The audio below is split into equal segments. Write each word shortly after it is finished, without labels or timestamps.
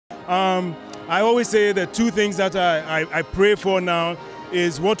I always say the two things that I pray for now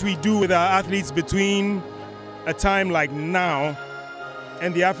is what we do with our athletes between a time like now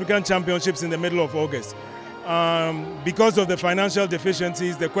and the African Championships in the middle of August. Because of the financial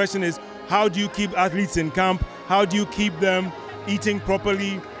deficiencies, the question is, how do you keep athletes in camp? How do you keep them eating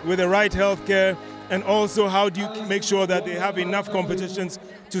properly with the right health care? And also, how do you make sure that they have enough competitions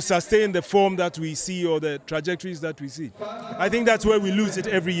to sustain the form that we see or the trajectories that we see? I think that's where we lose it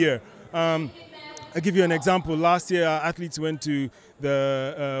every year. I'll give you an example. Last year, our athletes went to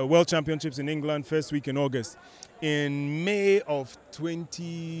the World Championships in England first week in August. In May of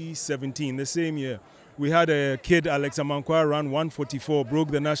 2017, the same year, we had a kid, Alex Amankwa, run 1:44,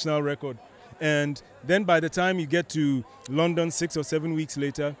 broke the national record. And then by the time you get to London 6 or 7 weeks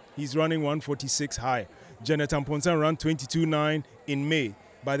later, he's running 1:46 high. Janet Amponsan ran 22.9 in May.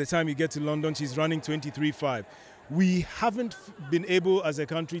 By the time you get to London, she's running 23.5. We haven't been able as a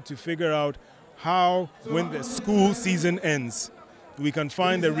country to figure out how, when the school season ends, we can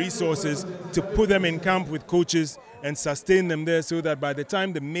find the resources to put them in camp with coaches and sustain them there so that by the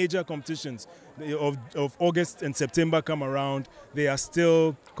time the major competitions of August and September come around, they are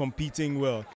still competing well.